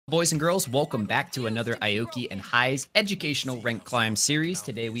Boys and girls, welcome back to another Aoki and High's educational rank climb series.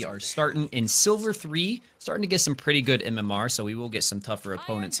 Today we are starting in Silver 3, starting to get some pretty good MMR, so we will get some tougher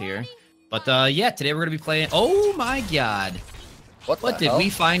opponents here. But yeah, today we're going to be playing... Oh my god! What did we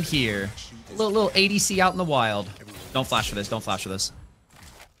find here? A little ADC out in the wild. Don't flash for this, don't flash for this.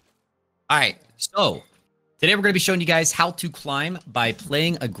 Alright, so... Today we're going to be showing you guys how to climb by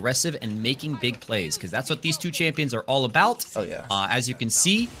playing aggressive and making big plays, because that's what these two champions are all about. Oh yeah. As you can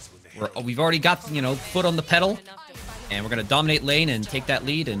see, we've already got, foot on the pedal, and we're going to dominate lane and take that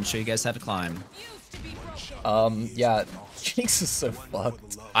lead and show you guys how to climb. Yeah, Jinx is so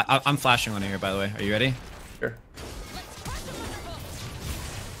fucked. I'm flashing on here, by the way. Are you ready? Sure.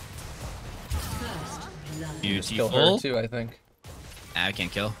 Beautiful. Kill her too, I think. Nah, I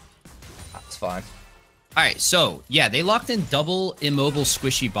can't kill. That's fine. Alright, so, yeah, they locked in double immobile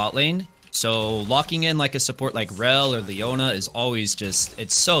squishy bot lane. So, locking in, like, a support like Rell or Leona is always just...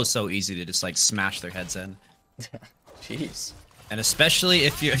 It's so easy to just, like, smash their heads in. Jeez. And especially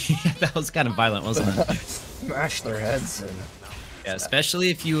if you... That was kind of violent, wasn't it? Smash their heads in. Yeah, especially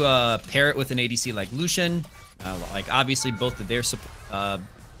if you pair it with an ADC like Lucian. Like, obviously, both of their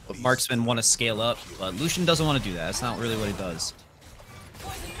marksmen want to scale up, but Lucian doesn't want to do that. That's not really what he does.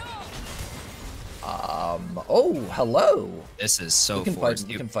 Oh, hello. This is so forced.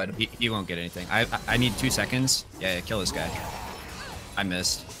 You can fight him. He won't get anything. I need 2 seconds. Yeah, kill this guy. I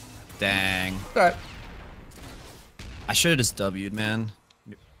missed. Dang. Alright. I should have just W'd, man.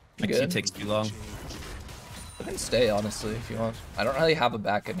 My Q takes too long. I can stay, honestly, if you want. I don't really have a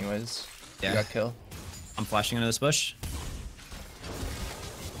back anyways. Yeah. You got kill. I'm flashing into this bush.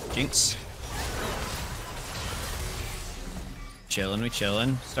 Jinx. Chilling, we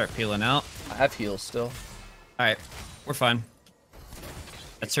chilling. Start peeling out. I have heals still. Alright, we're fine.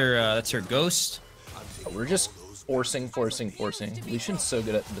 That's her ghost. We're just forcing. Lucian's so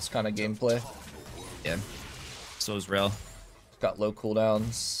good at this kind of gameplay. Yeah. So is Rell. Got low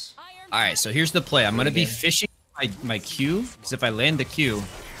cooldowns. Alright, so here's the play. I'm gonna be fishing my Q, because if I land the Q...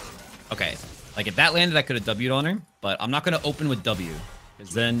 Okay, like if that landed, I could have W'd on her, but I'm not gonna open with W,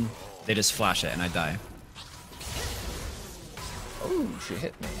 because then they just flash it and I die. Oh, she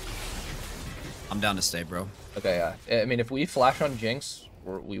hit me. I'm down to stay, bro. Okay, yeah. I mean, if we flash on Jinx,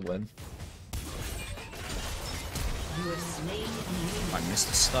 we win. I missed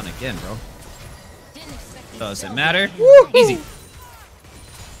the stun again, bro. Doesn't matter. Easy.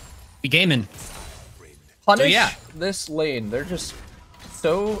 We gaming. Punish yeah. this lane. They're just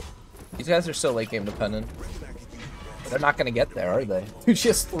so... These guys are so late game dependent. They're not going to get there, are they? Dude, she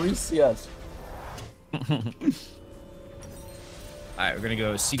has 3 CS. Alright, we're gonna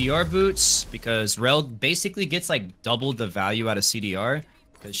go CDR boots, because Rell basically gets like double the value out of CDR.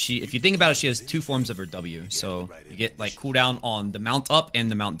 Because if you think about it, she has 2 forms of her W. So you get like cooldown on the mount up and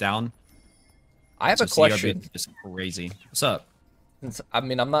the mount down. I have a question. It's crazy. What's up? I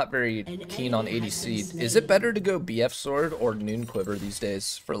mean, I'm not very keen on ADC. Is it better to go BF sword or Noon Quiver these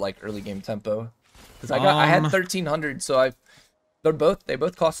days for like early game tempo? Because I had 1300, so they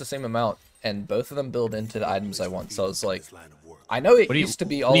both cost the same amount, and both of them build into the items I want. So it's like, I know it used to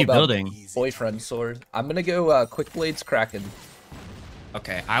be all about building? Boyfriend sword. I'm gonna go Quick Blades Kraken.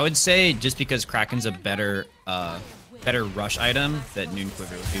 Okay, I would say just because Kraken's a better rush item, that Noon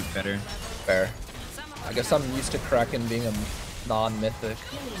Quiver would be better. Fair. I guess I'm used to Kraken being a non-mythic.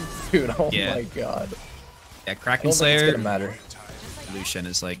 Dude, oh my god. Yeah, Kraken Slayer. It's gonna matter. Lucian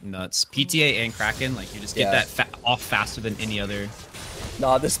is like nuts. PTA and Kraken, like you just get that off faster than any other.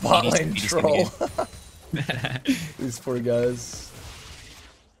 Nah, this bot lane troll. These poor guys.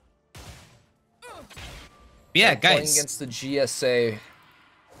 Yeah, playing guys. Against the GSA.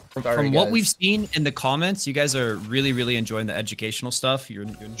 From what we've seen in the comments, you guys are really enjoying the educational stuff. You're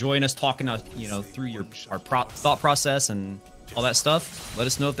enjoying us talking, through our thought process and all that stuff. Let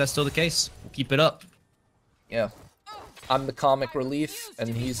us know if that's still the case. We'll keep it up. Yeah, I'm the comic relief, and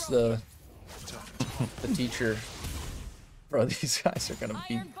he's the teacher. Bro, these guys are gonna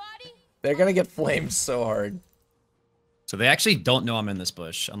be... They're gonna get flamed so hard. So they actually don't know I'm in this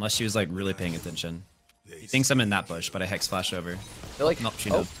bush, unless she was like really paying attention. He thinks I'm in that bush, but I hex flash over. I feel like, nope, she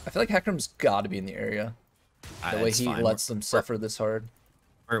knows. I feel like Hecarim's got to be in the area. The way he lets them suffer this hard.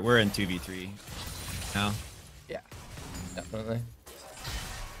 We're in 2v3 now. Yeah, definitely.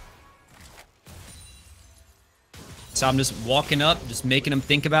 So I'm just walking up, just making him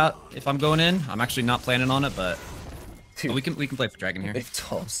think about if I'm going in. I'm actually not planning on it, but dude, we can play for Dragon here. Big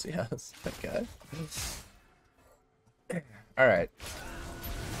toss, yes. Okay. All right.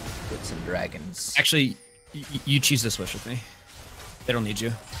 Get some dragons. Actually, you choose this wish with me. They don't need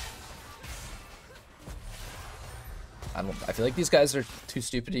you. I feel like these guys are too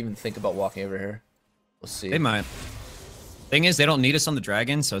stupid to even think about walking over here. We'll see. They might. Thing is, they don't need us on the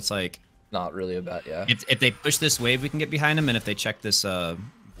dragon, so it's like not really a bet. Yeah. If they push this wave, we can get behind them, and if they check this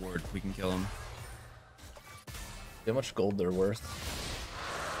ward, we can kill them. How much gold they're worth?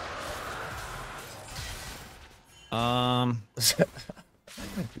 Here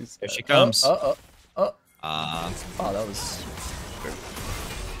she comes. Oh, that was.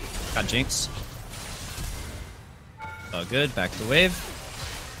 Got Jinx. Oh, good. Back to wave.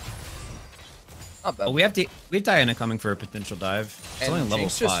 Not bad. Oh, we have Diana coming for a potential dive. It's And only level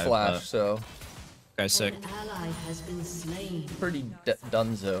Jinx 5. just flashed, so. Guy's sick. Pretty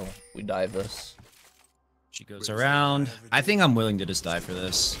dunzo. We dive this. She goes around. I think I'm willing to just die for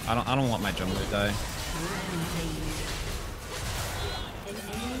this. I don't want my jungler to die.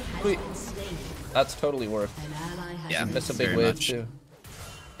 Wait. That's totally worth. Yeah, That's a big very wave much. too.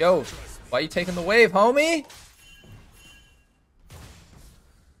 Yo, why are you taking the wave, homie?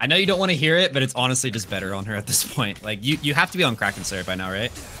 I know you don't want to hear it, but it's honestly just better on her at this point. Like you have to be on Kraken Syrup by now,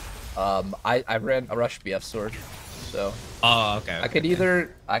 right? I ran a rush BF sword, so. Oh, okay. I could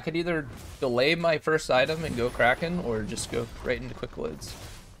either delay my first item and go Kraken, or just go right into quick blades.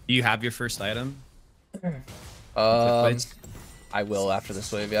 Do you have your first item? I will after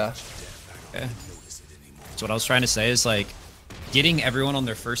this wave, yeah. Okay. So what I was trying to say is like getting everyone on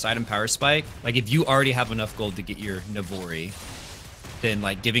their first item power spike. Like if you already have enough gold to get your Navori, then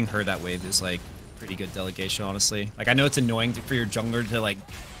like giving her that wave is like pretty good delegation, honestly. Like I know it's annoying for your jungler to like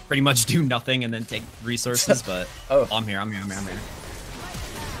pretty much do nothing and then take resources, but oh, I'm here.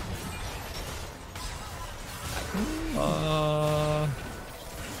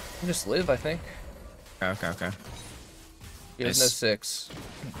 Just live, I think. Okay. He has Nice. no 6.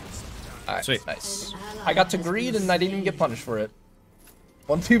 Alright, Sweet. nice. I got to greed and I didn't even get punished for it.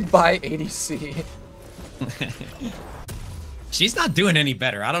 1-2 buy ADC. She's not doing any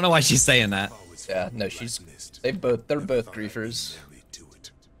better. I don't know why she's saying that. Yeah, no, they're both griefers.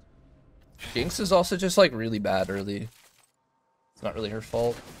 Jinx is also just like really bad early. It's not really her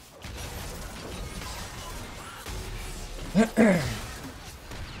fault.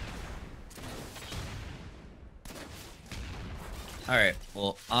 Alright,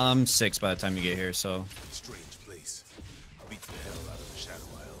 well, I'm 6 by the time you get here, so.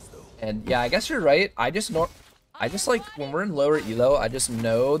 And yeah, I guess you're right. I just like when we're in lower elo, I just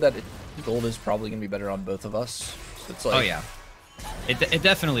know that gold is probably gonna be better on both of us. So it's like, Oh yeah, it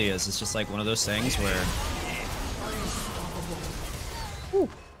definitely is. It's just like one of those things where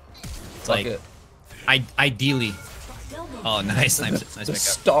it's like ideally. Oh, nice the pickup.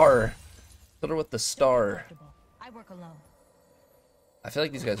 star. Hit her with the star. I feel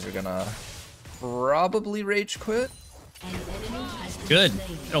like these guys are gonna probably rage quit. Good.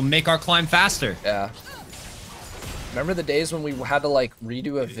 It'll make our climb faster. Yeah. Remember the days when we had to like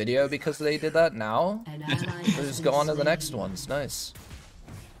redo a video because they did that? Now we'll just go on to the next ones. Nice.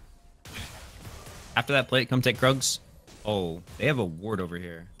 After that plate, come take Krugs. Oh, they have a ward over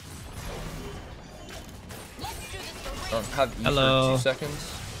here. Don't have E Hello. for 2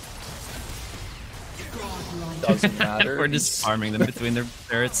 seconds. Doesn't matter. We're just farming them between their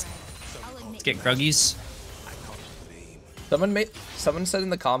turrets. Let's get Kruggies. Someone said in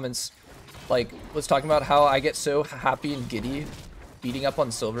the comments, like, was talking about how I get so happy and giddy beating up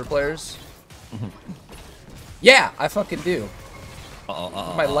on silver players. Yeah, I fucking do.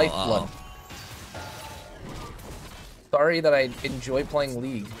 My lifeblood. Sorry that I enjoy playing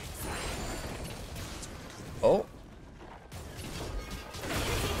League. Oh.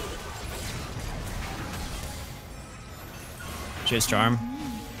 Chase charm.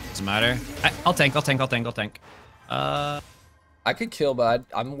 Doesn't matter. I'll tank. I could kill, but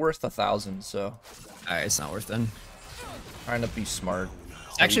I'm worth 1,000, so. Alright, it's not worth then. Trying to be smart.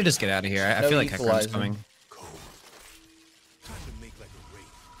 Actually, just get out of here. I feel like Hecarim's coming.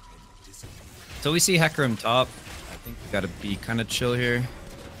 So we see Hecarim top. I think we gotta be kind of chill here.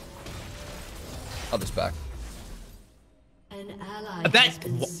 I'll just back.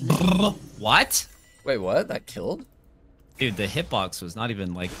 What? Wait, what? That killed? Dude, the hitbox was not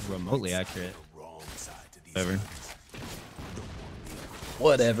even like remotely accurate.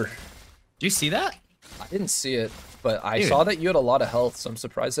 Whatever. Did you see that? I didn't see it, but I Dude. saw that you had a lot of health, so I'm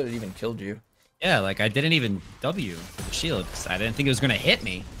surprised that it even killed you. Yeah, like I didn't even W for the shield because I didn't think it was gonna hit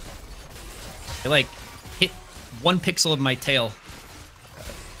me. It like hit 1 pixel of my tail.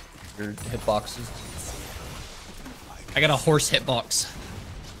 Your hitboxes. I got a horse hitbox.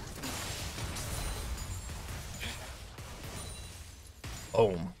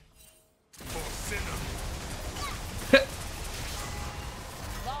 Boom.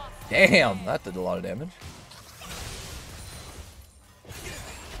 Damn, that did a lot of damage.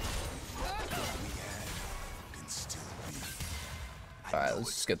 Alright,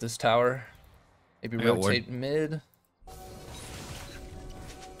 let's just get this tower. Maybe rotate mid.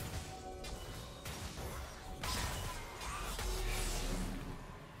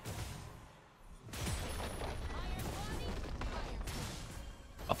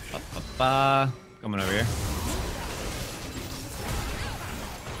 Coming over here.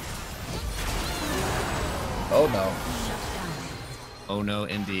 Oh no. Oh no,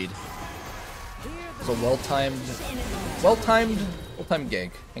 indeed. It's a well-timed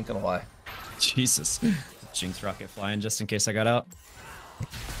gank. Ain't gonna lie. Jesus. Jinx rocket flying just in case I got out.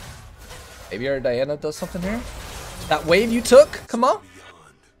 Maybe our Diana does something here. That wave you took? Come on.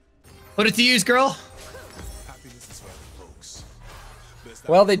 Put it to use, girl.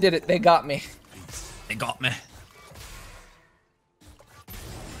 Well, they did it. They got me. They got me.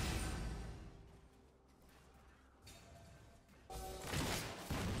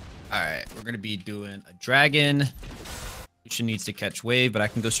 Alright, we're going to be doing a dragon. Lucian needs to catch wave, but I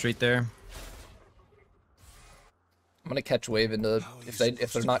can go straight there. I'm going to catch wave into...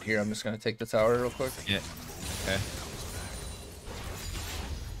 If they're not here, I'm just going to take the tower real quick. Yeah. Okay.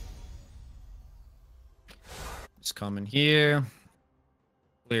 Just coming here.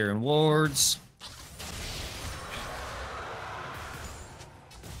 Clearing wards.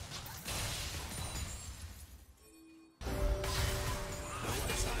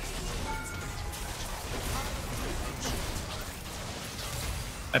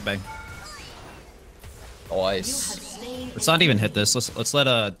 Bye. Nice. Let's not even hit this. Let's let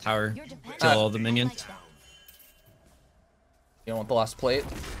a tower kill all the minions. You don't want the last plate?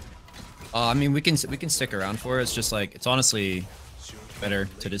 I mean, we can stick around for it. It's just like it's honestly better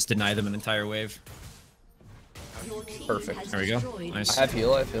to just deny them an entire wave. Perfect. There we go. Nice. I have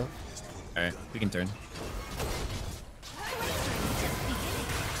heal. I feel. All right, we can turn.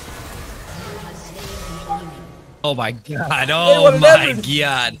 Oh my god! Oh my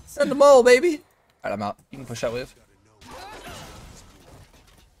god! Send them all, baby. All right, I'm out. You can push that wave.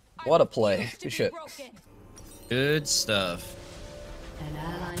 What a play! Good shit. Good stuff. An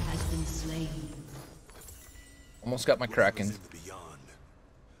ally has been slain. Almost got my Kraken.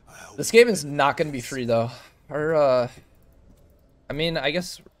 This game is not going to be free though. I mean, I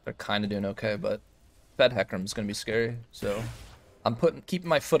guess they're kind of doing okay, but Fed Hecarim's going to be scary. So I'm keeping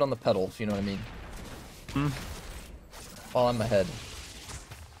my foot on the pedal, if you know what I mean. While I'm ahead.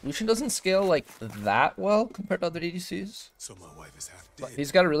 Lucian doesn't scale like that well compared to other ADCs. So my wife is half But dead.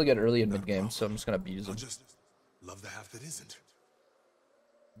 he's got a really good early and mid game, so I'm just going to abuse him. Just love the half that isn't.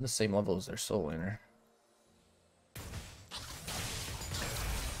 The same level as their soul laner.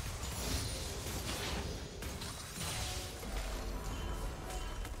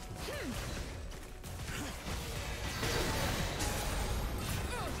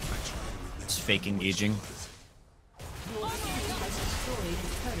 It's fake engaging.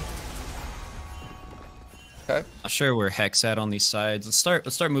 Okay. Not sure where Hex at on these sides. Let's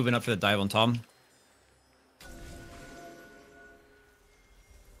start moving up for the dive on Tom.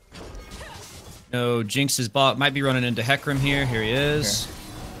 No, Jinx's bot might be running into Hecarim here. Here he is.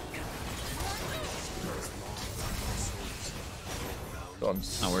 Okay.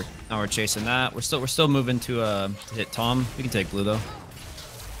 Now we're chasing that. We're still moving to hit Tom. We can take blue though.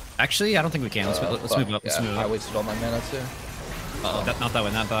 Actually, I don't think we can. Let's move up. Let's move up. I wasted all my mana too. Uh-oh, not that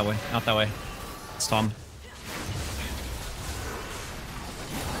way. Not that way. Not that way. It's Tom.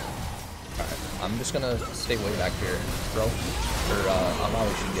 Alright, I'm just gonna stay way back here, bro. Or I'm not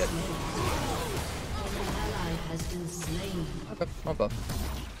what you get. Has been slain. Okay, not bad.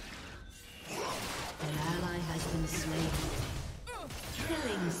 An ally has been slain.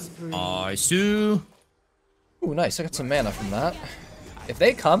 Killing spree. Nice. Ooh, nice. I got some mana from that. If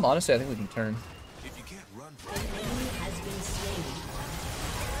they come, honestly, I think we can turn. If you can't run An enemy has been slain.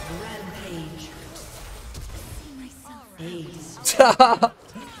 Rampage. Ace.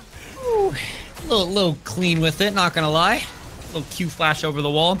 Little clean with it, not gonna lie. Little Q flash over the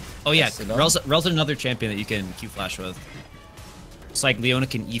wall. Oh yeah, Rell's another champion that you can Q flash with. It's like Leona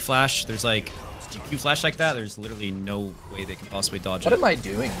can E flash. There's like Q flash like that. There's literally no way they can possibly dodge What it. am I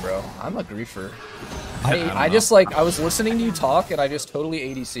doing, bro? I'm a griefer. I I just like I was listening to you talk and I just totally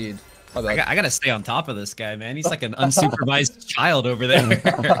ADC'd. I gotta stay on top of this guy, man. He's like an unsupervised child over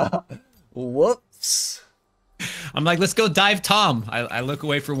there. Whoops. I'm like, let's go dive Tom. I look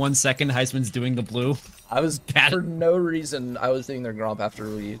away for 1 second. Heisman's doing the blue. I was for no reason. I was thinking their Gromp after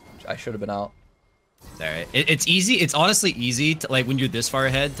I should have been out. All right, it's easy. It's honestly easy to like when you're this far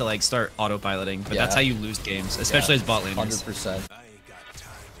ahead to like start autopiloting, but that's how you lose games, especially as bot laners. 100%. I ain't got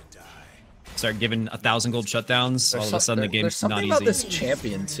time to die. Start giving 1,000 gold shutdowns. All of a sudden, the game's There's something not about easy. this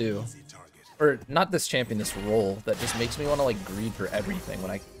champion too. or not this champion, this role that just makes me want to like greed for everything when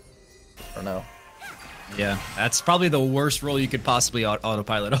I don't know. Yeah, that's probably the worst role you could possibly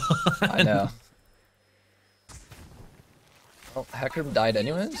autopilot on. I know. Well, Hecarim died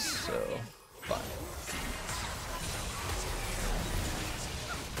anyways, so fine.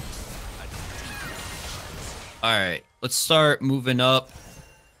 All right, let's start moving up.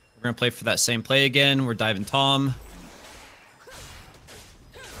 We're gonna play for that same play again. We're diving Tom.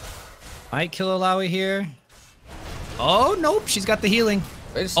 Might kill Alawi here. Oh, nope, she's got the healing.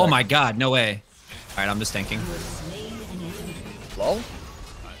 Wait a sec. Oh my god, no way. All right, I'm just tanking. Lol.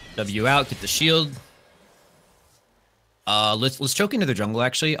 W out, get the shield. Let's choke into the jungle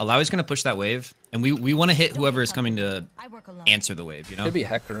actually. Alawi's gonna push that wave, and we want to hit whoever is coming to answer the wave, you know? Could be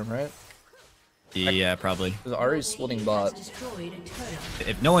Hecarim, right? Yeah, probably. Because Ari's splitting bot.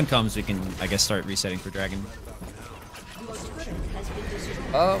 If no one comes, we can, I guess, start resetting for Dragon.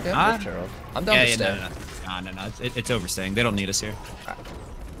 Oh, okay. I'm down to stay. No. It's overstaying. They don't need us here.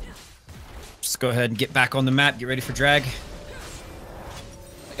 Just go ahead and get back on the map. Get ready for drag.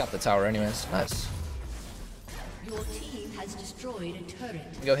 I got the tower anyways. Nice. Your team has destroyed a turret.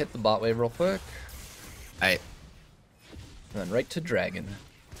 Go hit the bot wave real quick. Alright. And then right to Dragon.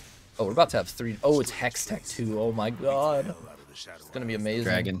 Oh, we're about to have 3. Oh, it's Hex Tech too. Oh my god. It's gonna be amazing.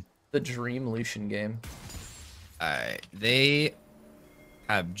 Dragon. The Dream Lucian game. Alright. They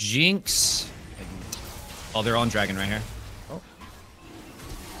have Jinx. Oh, they're on Dragon right here. Oh.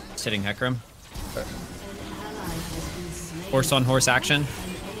 Sitting Hecarim. Okay. Horse on horse action.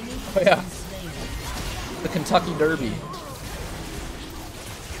 Oh yeah. The Kentucky Derby.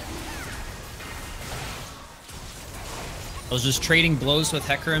 I was just trading blows with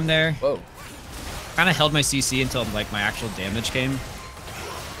Hecarim there. Whoa. Kind of held my CC until like my actual damage came.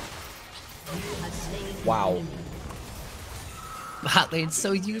 Wow. Bot lane's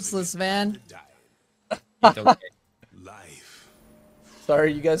so useless, man. Die. Okay. Life.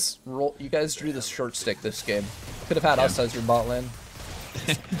 Sorry, you guys drew the short stick this game. Could have had us as your bot lane.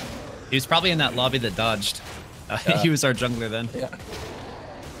 He was probably in that lobby that dodged. He was our jungler then. Yeah.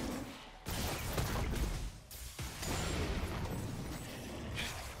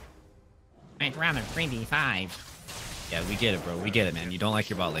 I'd rather 3v5. Yeah, we get it, bro. We get it, man. You don't like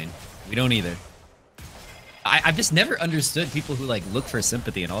your bot lane. We don't either. I've just never understood people who like look for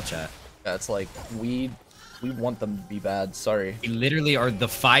sympathy in all chat. Yeah, it's like we want them to be bad. Sorry. We literally are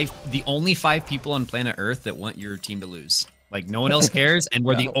the only 5 people on planet Earth that want your team to lose. Like no one else cares, and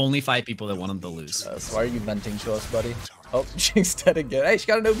we're the only 5 people that want them to lose. So why are you venting to us, buddy? Oh, Jinx dead again. Hey, she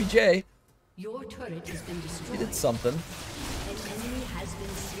got an OBJ. Your turret has been She destroyed. did something. An enemy has been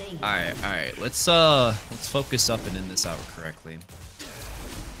slain. All right. Let's focus up and end this out correctly.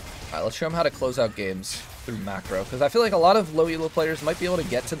 All right, let's show them how to close out games through macro, because I feel like a lot of low elo players might be able to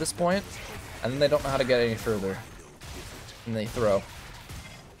get to this point, and then they don't know how to get any further, and they throw.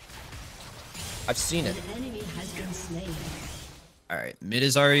 I've seen it. An enemy has been slain. All right, mid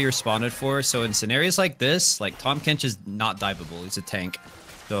is already responded for. So in scenarios like this, like Tom Kench is not diveable. He's a tank.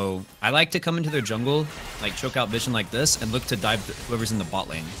 So I like to come into their jungle, like choke out vision like this, and look to dive whoever's in the bot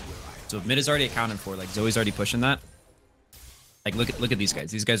lane. So if mid is already accounted for, like Zoe's already pushing that. Like look at these guys.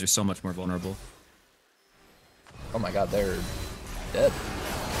 These guys are so much more vulnerable. Oh my god, they're dead.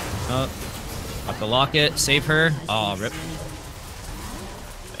 Got the locket. Save her. Oh, rip.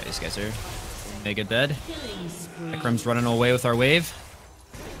 Okay, these guys are mega dead. Hecarim's running away with our wave.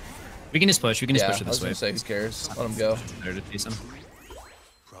 We can just push. We can just Yeah, push I it was this way. gonna say, who cares? Let him go. Better to chase him.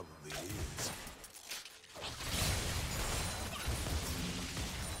 Probably is.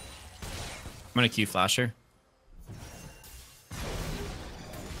 I'm gonna Q flasher.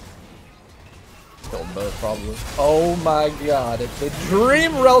 Kill them both, probably. Oh my god, it's the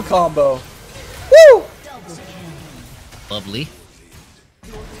dream Rell combo. Woo! Double kill. Lovely.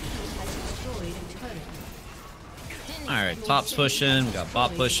 Your team has destroyed a turret. All right, top's pushing. We got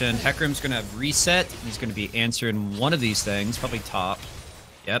bot pushing. Hecarim's gonna have reset. He's gonna be answering one of these things, probably top.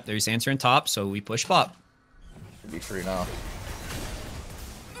 Yep, there's answering top. So we push bot. Should be free now. I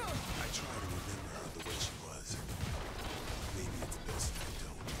try to remember her the way she was. Maybe it's best I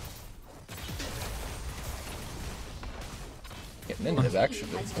don't. Getting into his action.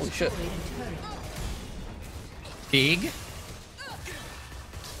 Holy shit. Big.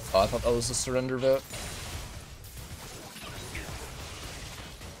 Oh, I thought that was a surrender vote.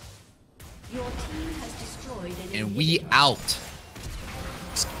 Your team has destroyed an And we out.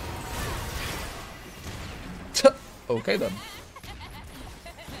 Okay then.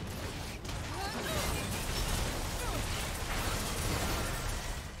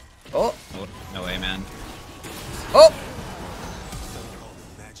 Oh, No way, man. oh!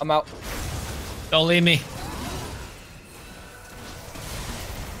 I'm out. Don't leave me.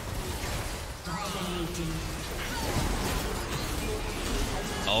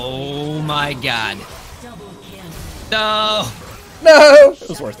 Oh my god. No! No! It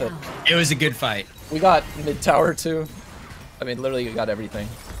was worth it. It was a good fight. We got mid-tower too. I mean, literally we got everything.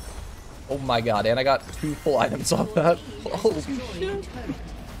 Oh my god, and I got 2 full items off that. Holy shit.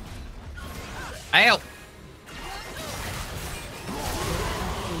 Ow!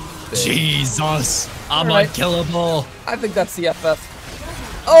 Jesus! I'm Alright. unkillable. I think that's the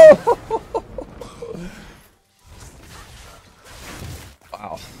FF. Oh!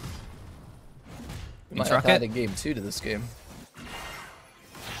 Wow. We might have to add a game 2 to this game. Can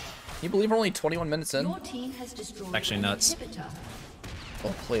you believe we're only 21 minutes in? Your team has destroyed Actually an nuts. inhibitor.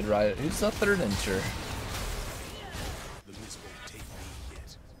 Well played, Riot. Who's the 3rd incher? The mist won't take me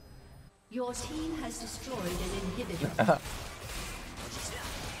yet. Your team has destroyed an inhibitor. An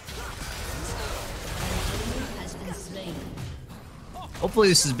enemy has been slain. Hopefully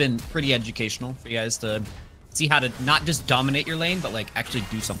this has been pretty educational for you guys to see how to not just dominate your lane, but like actually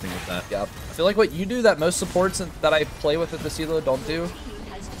do something with that. Yep. I feel like what you do that most supports that I play with at the CeeLo don't do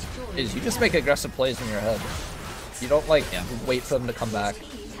Has destroyed is you just make aggressive plays in your head. You don't like wait for them to come back.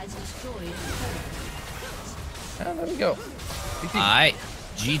 has destroyed a turret. And there we go. Alright.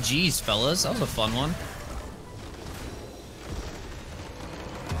 GG's, fellas. That was a fun one.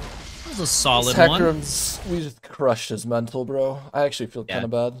 That was a solid one. We just crushed his mental, bro. I actually feel Yeah. kind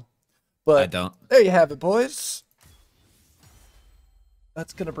of bad. But I don't. there you have it, boys.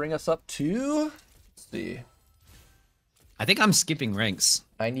 That's gonna bring us up to, let's see, I think I'm skipping ranks.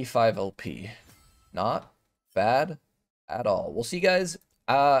 95 LP. Not bad at all. We'll see you guys.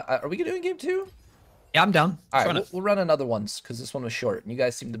 Are we doing game 2? Yeah, I'm down. All Let's right, run it. we'll run another one because this one was short, and you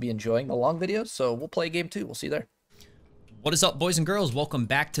guys seem to be enjoying the long videos. So we'll play game 2. We'll see you there. What is up, boys and girls? Welcome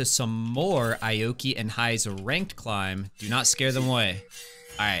back to some more Aoki and Hai's ranked climb. Do not scare them away.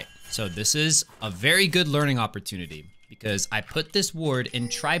 All right, so this is a very good learning opportunity because I put this ward in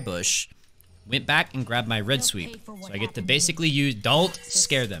Tribush, went back and grabbed my red sweep. So I get to basically use, don't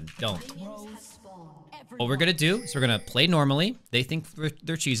scare them, don't. What we're gonna do is we're gonna play normally. They think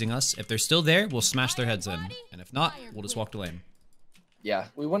they're cheesing us. If they're still there, we'll smash their heads in. And if not, we'll just walk the lane. Yeah,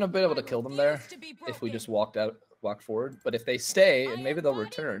 we wouldn't have been able to kill them there if we just walked forward. But if they stay, and maybe they'll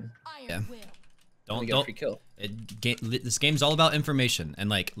return, Yeah. we Don't, get a free kill. this game's all about information, and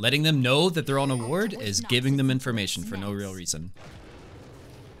like letting them know that they're on a ward is giving them information for no real reason.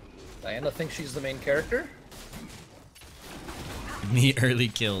 Diana thinks she's the main character. Me early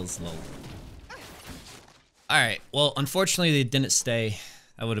kills, lol. All right. Well, unfortunately, they didn't stay.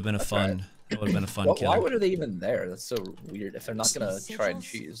 That would have been a fun. alright. That would have been a fun Well, kill. why are they even there? That's so weird. If they're not gonna try and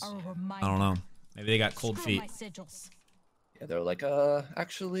cheese, I don't know. Maybe they got cold feet. yeah, they're like,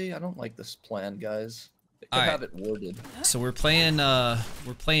 actually, I don't like this plan, guys. They could Alright. have it warded. So we're playing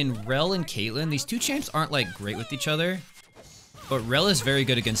Rell and Caitlyn. These two champs aren't like great with each other, but Rell is very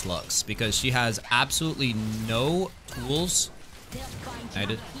good against Lux because she has absolutely no tools. I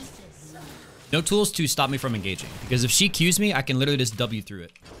did. No tools to stop me from engaging. Because if she Qs me, I can literally just W through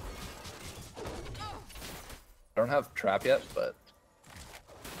it. I don't have trap yet, but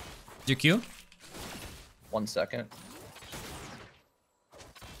Is your Q? 1 second.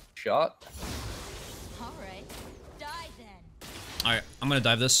 Shot. Alright, die then. Alright, I'm gonna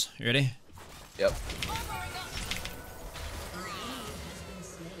dive this. You ready? Yep.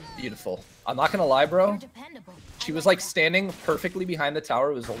 Beautiful. I'm not gonna lie, bro. Dependable. She was like standing perfectly behind the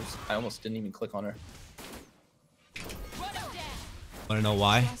tower. It was almost, I almost didn't even click on her. Wanna know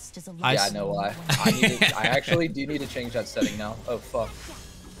why? I Yeah, I know why. I actually do need to change that setting now. Oh fuck.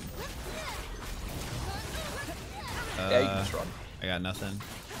 Yeah, you can just run. I got nothing.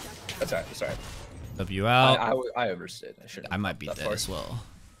 That's alright. That's alright. W out. I overstayed. I should. I might be dead as well.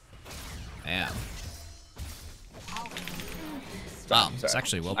 Damn. Wow, it's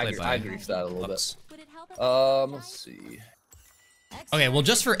actually well played by I griefed that a little Lux. Would it help if Let's see. Okay, well,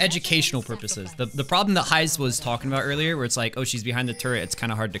 just for educational purposes, the problem that Haiz was talking about earlier, where it's like, oh, she's behind the turret, it's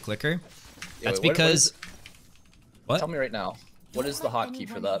kind of hard to click her. That's wait, because... What? Tell me right now. What is the hotkey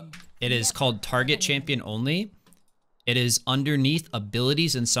for that? It is called Target Champion Only. It is underneath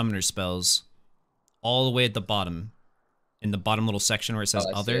Abilities and Summoner Spells, all the way at the bottom. In the bottom little section where it says Oh,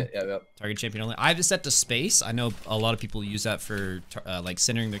 I see Other. it. Yeah, yep. Target Champion Only. I have it set to space. I know a lot of people use that for like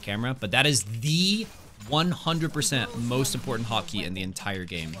centering their camera, but that is the 100% most important hotkey in the entire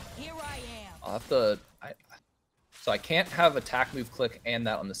game. here I am. I'll have to. So I can't have attack, move, click, and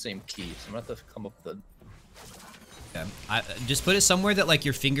that on the same key. So I'm gonna have to come up with a. Yeah, just put it somewhere that like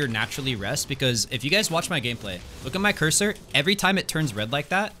your finger naturally rests, because if you guys watch my gameplay, look at my cursor. Every time it turns red like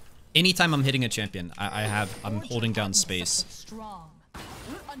that, anytime I'm hitting a champion, I'm holding down space. Strong.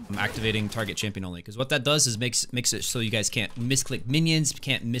 I'm activating target champion only, because what that does is makes it so you guys can't misclick minions,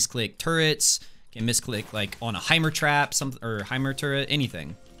 can't misclick turrets, can't misclick like on a Heimer trap, or Heimer turret,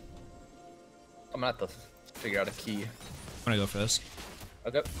 anything. I'm gonna have to figure out a key. I'm gonna go for this.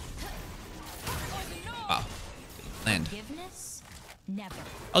 Okay. Wow. Land. Forgiveness? Never.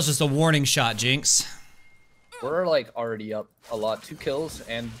 That was just a warning shot, Jinx. We're like already up a lot. 2 kills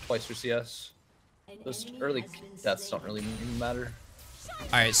and twice for CS. Those early deaths don't really matter.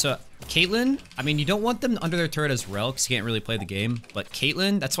 Alright, so Caitlyn, I mean, you don't want them under their turret as Rell, because you can't really play the game. But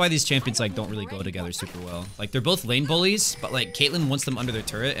Caitlyn, that's why these champions like don't really go together super well. Like, they're both lane bullies, but like Caitlyn wants them under their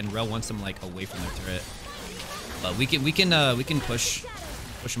turret, and Rell wants them like away from their turret. But we can push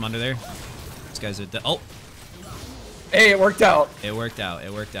them under there. These guys are oh, Hey, it worked out. it worked out.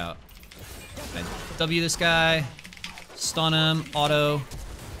 It worked out. I W this guy, stun him, auto.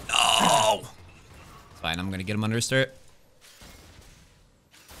 No. It's fine. I'm gonna get him under his turret.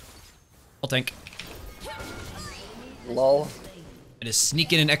 I'll tank. Lol. And just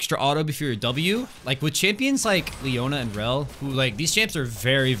sneak in an extra auto before your W. Like with champions like Leona and Rell, who like these champs are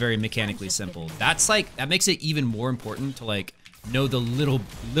very, very mechanically simple. That's like, that makes it even more important to like know the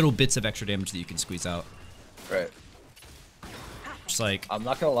little bits of extra damage that you can squeeze out. Right. Just like, I'm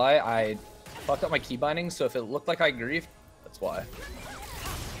not gonna lie, I fucked up my key binding, so if it looked like I griefed, that's why.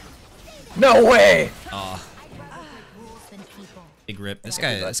 No way! Rules than people. big rip. This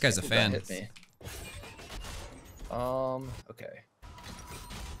guy's a fan. Hit me. Okay.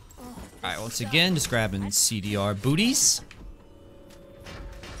 Alright, once again, just grabbing CDR booties.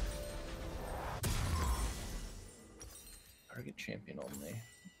 Target champion only.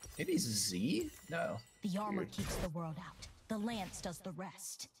 Maybe Z? No. The armor Weird. keeps the world out. The lance does the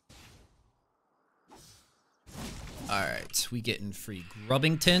rest. Alright, we getting free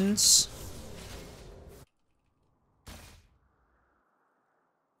Grubbingtons.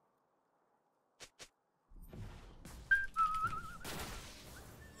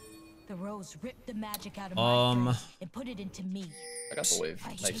 The rose ripped the magic out of my friend and put it into me. I got the wave.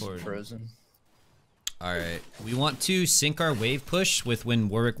 Nice and frozen. Alright, we want to sync our wave push with when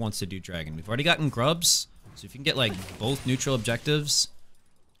Warwick wants to do dragon. We've already gotten grubs, so if you can get like both neutral objectives.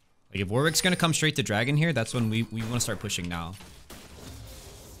 Like if Warwick's gonna come straight to dragon here, that's when we want to start pushing now.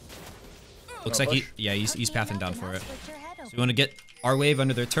 Looks like he's pathing down for it. So we want to get our wave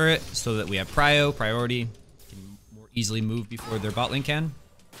under their turret so that we have priority, can more easily move before their bot lane can.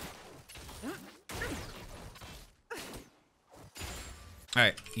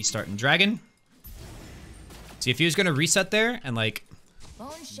 Alright, he's starting dragon. See, if he was gonna reset there and like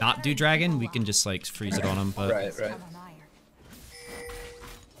not do dragon, we can just like freeze it on him, but Right.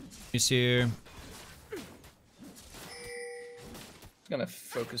 he's here. Gonna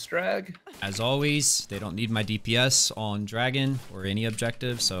focus drag. As always, they don't need my DPS on dragon or any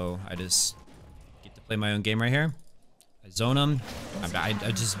objective, so I just get to play my own game right here. I zone him. I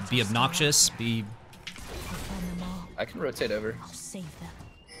just be obnoxious, I can rotate over. I'll save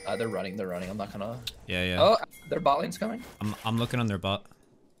them. They're running. I'm not gonna. Yeah. Oh, their bot lane's coming. I'm looking on their bot.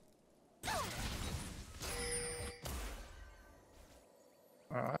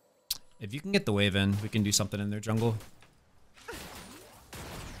 Alright. If you can get the wave in, we can do something in their jungle.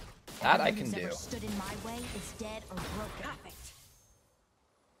 That I can Who's do. ever stood in my way is dead or broken.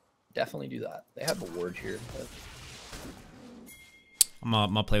 Definitely do that. They have a ward here. But... I'm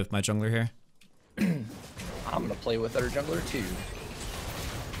gonna play with my jungler here. I'm gonna play with our jungler too.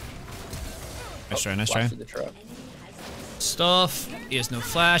 Nice try, nice Flash try. through the trap. Stuff. He has no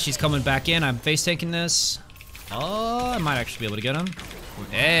flash. He's coming back in. I'm face tanking this. Oh, I might actually be able to get him.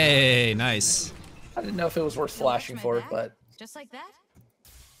 Hey, nice. I didn't know if it was worth flashing for, but Just like that?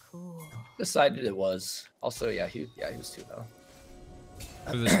 Cool. decided it was. Also, yeah, he was too low.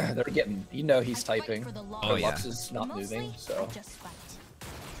 Who is- They're getting. You know, he's I fight typing. for the law. Oh, yeah. Lux is not Mostly, moving, so I just fight.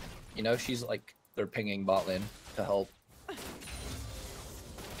 you know she's like they're pinging bot lane to help.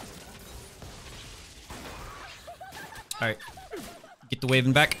 Alright. Get the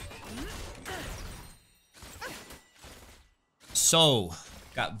waving back. So,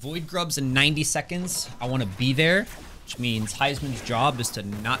 got Void Grubs in 90 seconds. I want to be there, which means Heisman's job is to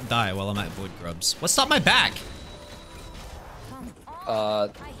not die while I'm at Void Grubs. What stopped my back? Come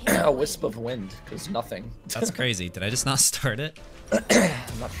on. A wisp of wind, because nothing. That's crazy. Did I just not start it?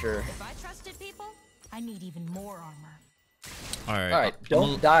 I'm not sure. If I trusted people, I need even more armor. Alright. All right,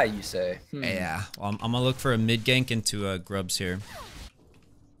 don't die, you say. Yeah. Well, I'm gonna look for a mid gank into Grubs here.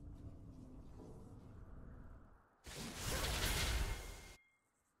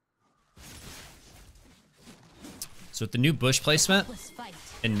 So with the new bush placement, Let's fight.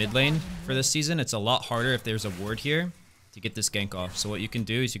 in mid lane for this season. It's a lot harder if there's a ward here to get this gank off. So what you can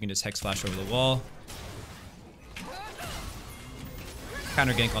do is you can just hex flash over the wall.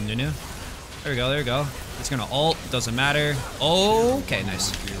 Counter gank on Nunu. There we go, there we go. It's gonna ult, doesn't matter. Okay,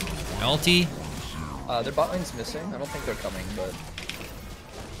 nice. Ulti. Their bot lane's missing. I don't think they're coming, but...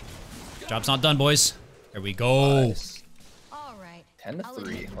 Job's not done, boys. There we go. Nice. All right. 10 to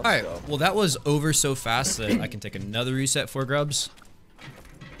 3. Let's All right, go. well that was over so fast that I can take another reset for Grubs.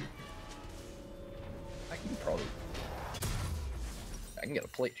 I can probably... I can get a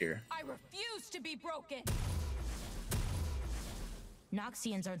plate here. I refuse to be broken.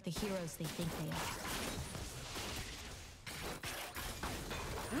 Noxians aren't the heroes they think they are.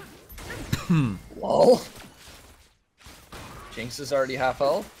 Lol. Jinx is already half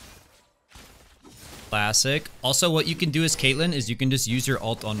health. Classic. Also, what you can do as Caitlyn is you can just use your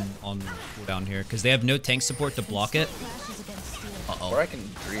ult on cooldown here because they have no tank support to block it. Flashes against steel. Uh-oh. Or I can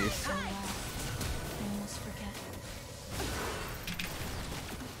breathe. Oh, yeah. I almost forget.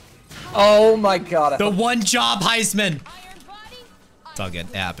 Oh my god. The one job Heisman. Iron body. It's all good.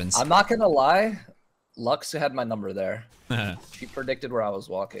 It happens. I'm not gonna lie. Lux had my number there. She predicted where I was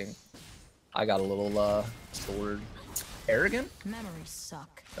walking. I got a little sword. Arrogant? Memories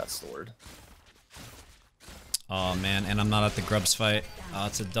suck. Got sword. Oh man, and I'm not at the Grubs fight.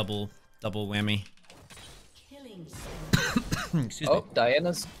 It's a double whammy. Excuse Oh, me.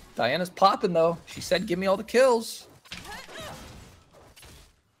 Diana's popping though. She said, "Give me all the kills."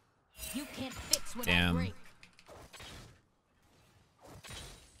 You can't fix what I Damn. break.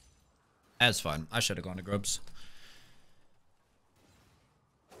 That's fine. I should have gone to Grubs.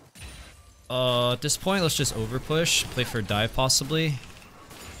 At this point, let's just overpush. Play for a dive, possibly.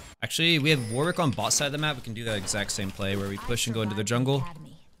 Actually, we have Warwick on bot side of the map. We can do that exact same play where we push and go into the jungle.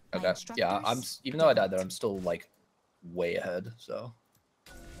 Okay. Yeah, even though I died there, I'm still like way ahead. So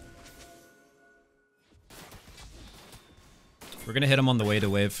We're gonna hit him on the way to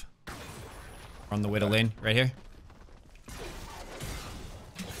wave. Or on the way to lane, right here.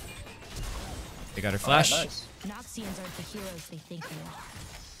 They got her flash. Nice. Noxians aren't the heroes they think they are.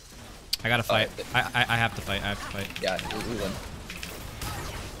 I gotta fight. I have to fight. I have to fight. Yeah, we win.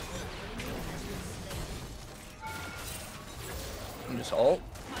 I'm just ult.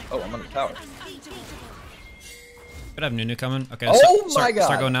 Oh, I'm on the tower. Could have Nunu coming. Okay. Oh my god.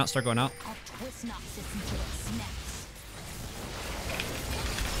 Start going out. Start going out. I'll twist Noxus until it snaps.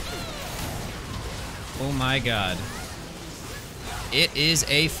 Oh my god. It is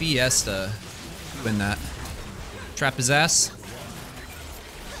a fiesta. Win that. Trap his ass.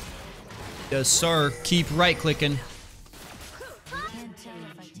 Yes, sir. Keep right clicking. Can't tell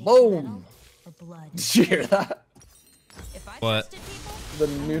if I taste Boom. metal or blood. Did you hear that? If I What? trusted people,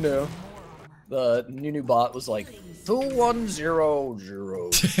 The Nunu. The Nunu bot was like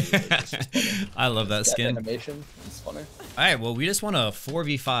 2100. I love that That skin. animation. It's funny. Alright, well, we just won a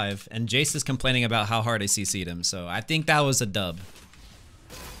 4v5, and Jace is complaining about how hard I CC'd him, so I think that was a dub.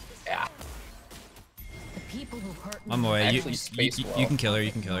 Yeah. the people who hurt me. I'm away. Actually spaced You well. can kill her.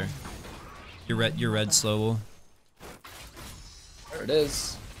 You can kill her. You're red slow. There it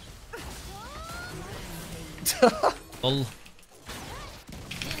is. Oh.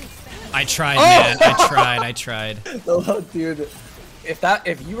 I tried, man. I tried. Oh, dude.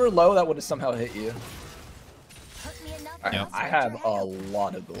 If you were low, that would have somehow hit you. Hurt me enough. I, Yep. I have a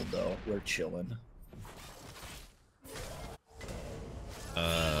lot of gold though. We're chilling.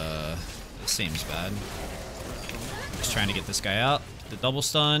 This seems bad. Just trying to get this guy out. The double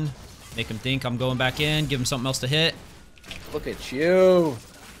stun. Make him think I'm going back in. Give him something else to hit. Look at you.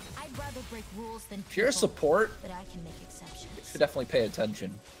 I'd rather break rules than If you're a people, support, but I can make exceptions. you should definitely pay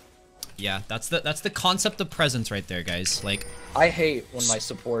attention. Yeah, that's the concept of presence right there, guys. Like, I hate when my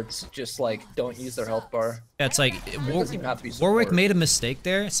supports just like don't use their health bar. yeah, it's like doesn't even have to be Warwick support. made a mistake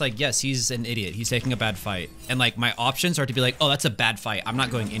there. It's like, yes, he's an idiot. He's taking a bad fight. And like my options are to be like, oh, that's a bad fight. I'm not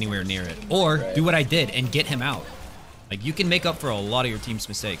going anywhere near it. Or Right. do what I did and get him out. Like, you can make up for a lot of your team's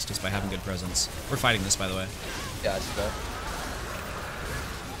mistakes just by having good presence. We're fighting this, by the way. Yeah, it's fair.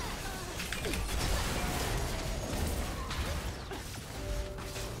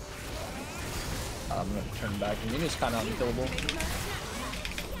 I'm gonna turn back. Nunu's kind of unkillable.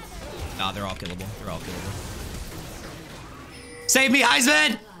 Nah, they're all killable. They're all killable. Save me,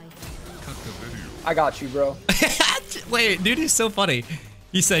 Heisman! I got you, bro. Wait, dude, he's so funny.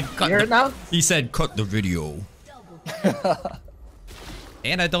 He said, You hear it now? He said, cut the video.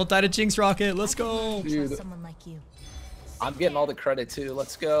 And I don't die to Jinx Rocket. Let's go. Dude, Trust someone like you. I'm getting all the credit too.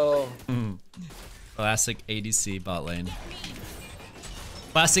 Let's go. Classic ADC bot lane.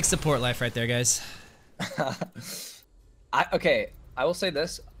 Classic support life right there, guys. Okay, I will say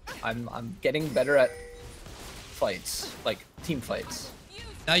this: I'm getting better at fights, like team fights.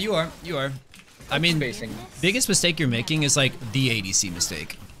 You are. I mean, Spacing. biggest mistake you're making is like the ADC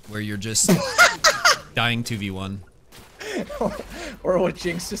mistake, where you're just dying 2v1. Or what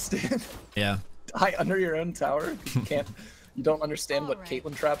Jinx just did. Yeah. Die under your own tower. You can't. You don't understand what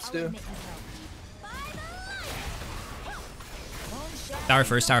Caitlyn traps do. Tower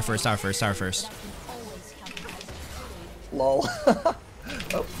first, tower first, tower first, tower first. Lol.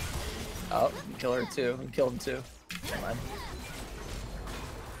 Oh. Oh, you kill her too. You kill him too. Come on.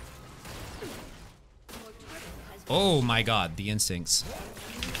 Oh my god, the instincts.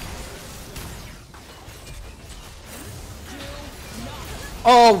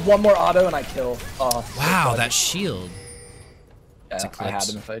 Oh, one more auto and I kill. Oh, Wow, that shield. yeah, a I had clips.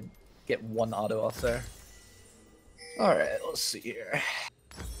 him if I get one auto off there. Alright, let's see here.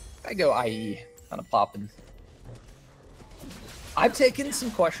 I go IE. Kind of popping. I've taken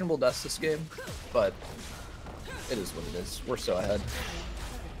some questionable deaths this game, but it is what it is. We're so ahead.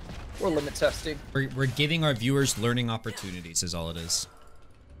 We're limit testing. We're giving our viewers learning opportunities is all it is.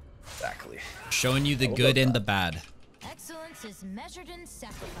 Exactly. Showing you the All good about and that. the bad. Excellence is measured in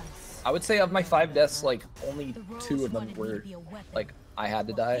sacrifice. I would say of my 5 deaths, like only The rose 2 of them wanted me were to be a weapon. like I had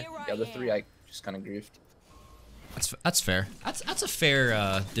to die. Here The I other 3 am. I just kind of griefed. That's fair. That's a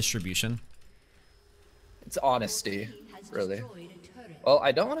fair distribution. It's honesty, really. Well,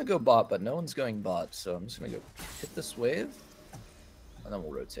 I don't want to go bot, but no one's going bot, so I'm just gonna go hit this wave, and then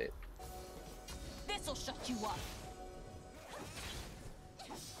we'll rotate. This'll shut you up.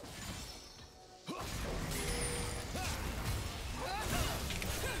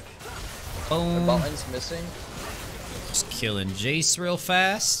 The Boom. bot lane's missing. Just killing Jace real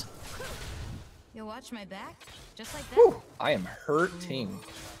fast. You watch my back? Just like that? Whew, I am hurting.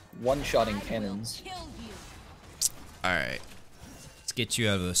 One-shotting cannons. Kill you. Alright. Let's get you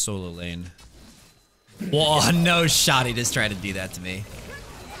out of the solo lane. Whoa, no shot. He just tried to do that to me.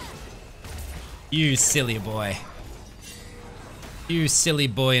 You silly boy. You silly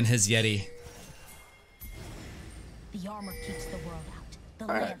boy and his Yeti. The armor keeps the world out. The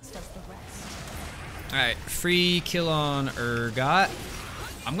Alright. lance does the rest. Alright, free kill on Urgot.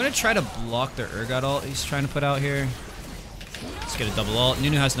 I'm gonna try to block the Urgot ult he's trying to put out here. Let's get a double ult.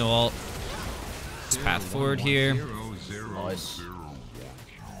 Nunu has no ult. Let's path forward here. Nice.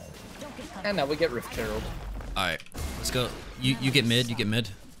 And now we get Rift Herald. Alright, let's go. You get mid, you get mid.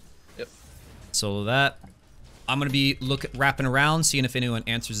 Yep. Solo that. I'm gonna be wrapping around, seeing if anyone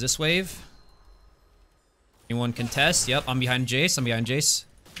answers this wave. Anyone contest? Yep, I'm behind Jace. I'm behind Jace.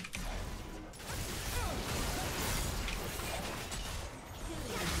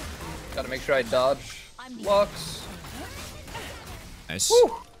 Gotta make sure I dodge blocks. Nice.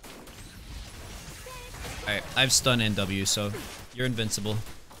 Woo! Alright, I have stun and W, so you're invincible.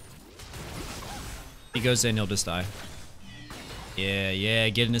 He goes in, he'll just die. Yeah,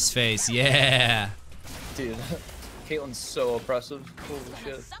 get in his face. Yeah. Dude, Caitlyn's so oppressive. Holy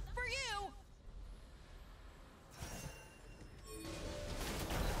shit. Sup for you.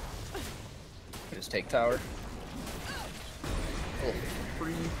 Just take tower. Oh,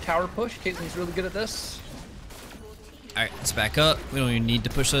 free tower push. Caitlyn's really good at this. Alright, let's back up. We don't even need to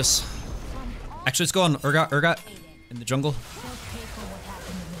push this. Actually, let's go on Urgot in the jungle. They'll pay for what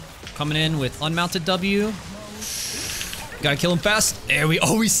happened to me. Coming in with unmounted W. Gotta kill him fast. There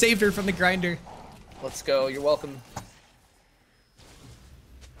we saved her from the grinder. Let's go. You're welcome.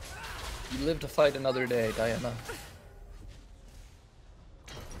 You live to fight another day, Diana.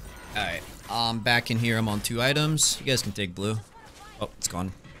 Alright, I'm back in here. I'm on 2 items. You guys can take blue. Oh, it's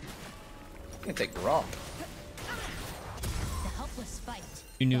gone. You can take Grom. The helpless fight.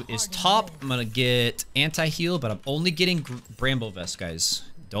 Nunu is top. I'm gonna get anti-heal, but I'm only getting Bramble Vest, guys.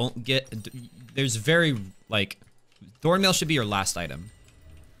 Don't get... There's very, like... Thornmail should be your last item.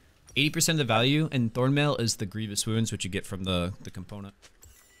 80% of the value, and Thornmail is the Grievous Wounds, which you get from the component.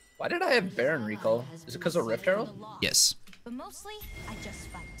 Why did I have Baron recall? Is it because of Rift Herald? Yes. But mostly, I just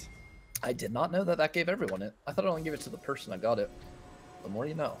fight. I did not know that that gave everyone it. I thought I only gave it to the person that got it. The more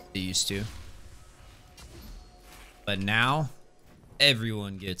you know. They used to. But now,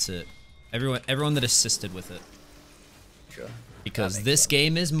 everyone gets it. Everyone that assisted with it. Sure. Because That makes this sense.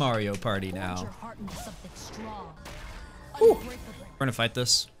 game is Mario Party Forge now. your heart into something strong. Whew. Unbreakable. We're gonna fight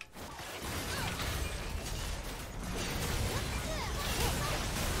this.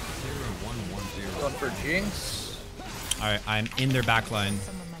 Going for Jinx. Alright, I'm in their back line.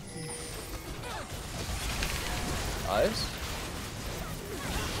 Someone like you. Eyes.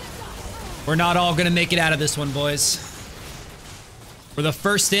 We're not all gonna make it out of this one, boys. We're the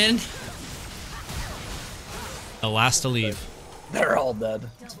first in, the last to leave. They're all dead.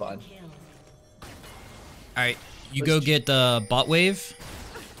 It's fine. All right, you go get bot wave.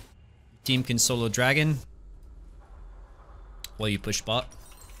 Team can solo dragon while you push bot.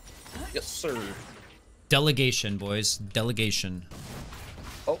 Yes, sir. Delegation, boys. Delegation.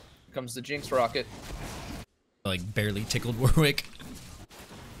 Oh, here comes the Jinx rocket. Like barely tickled Warwick.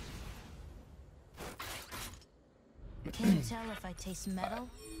 Can't tell if I taste metal.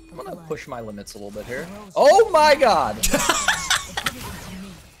 I'm gonna push my limits a little bit here. Oh my god!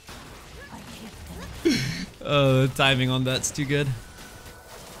 Oh, the timing on that's too good.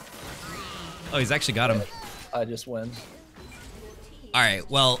 Oh, he's actually got him. I just win. All right,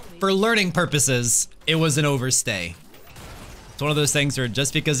 well, for learning purposes, it was an overstay. It's one of those things where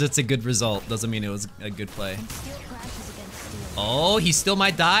just because it's a good result doesn't mean it was a good play. Oh, he still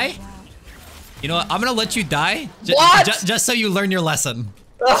might die? You know what? I'm gonna let you die just so you learn your lesson.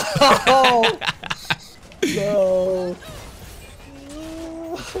 Oh no!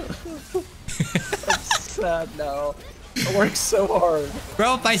 I'm sad now. I worked so hard.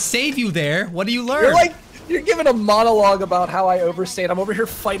 Bro, if I save you there, what do you learn? You're giving a monologue about how I overstayed. I'm over here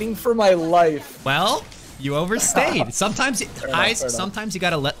fighting for my life. Well, you overstayed. Sometimes, enough. sometimes you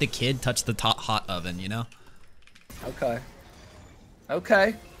gotta let the kid touch the hot oven, you know? Okay.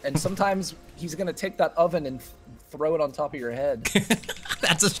 Okay. And sometimes he's gonna take that oven and throw it on top of your head.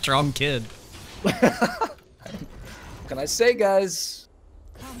 That's a strong kid. Can I say, guys?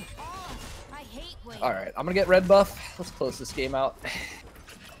 Come on. I hate waiting. All right, I'm gonna get red buff. Let's close this game out.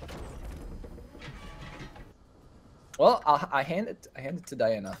 Well, I hand it to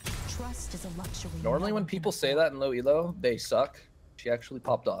Diana. Trust is a luxury. Normally, when people say that in low elo, they suck. She actually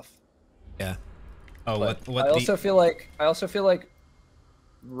popped off. Yeah. Oh, But what? I also feel like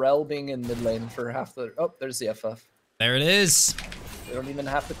Rell being in mid lane for half the. Oh, there's the FF. There it is. They don't even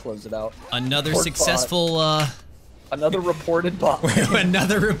have to close it out. Another Poor successful. Another reported bot.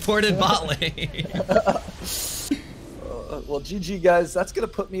 Another reported bot lane. Well, GG guys. That's gonna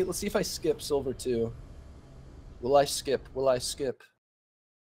put me. Let's see if I skip silver 2. Will I skip? Will I skip?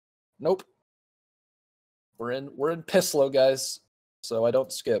 Nope. We're in Pislow, guys. So I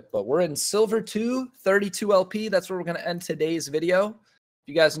don't skip, but we're in silver 2, 32 LP. That's where we're gonna end today's video. If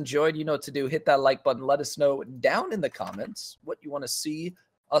you guys enjoyed, you know what to do. Hit that like button. Let us know down in the comments what you want to see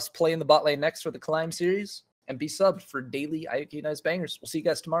us play in the bot lane next for the Climb series. And be subbed for daily IoT Nice Bangers. We'll see you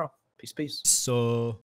guys tomorrow. Peace, peace. So.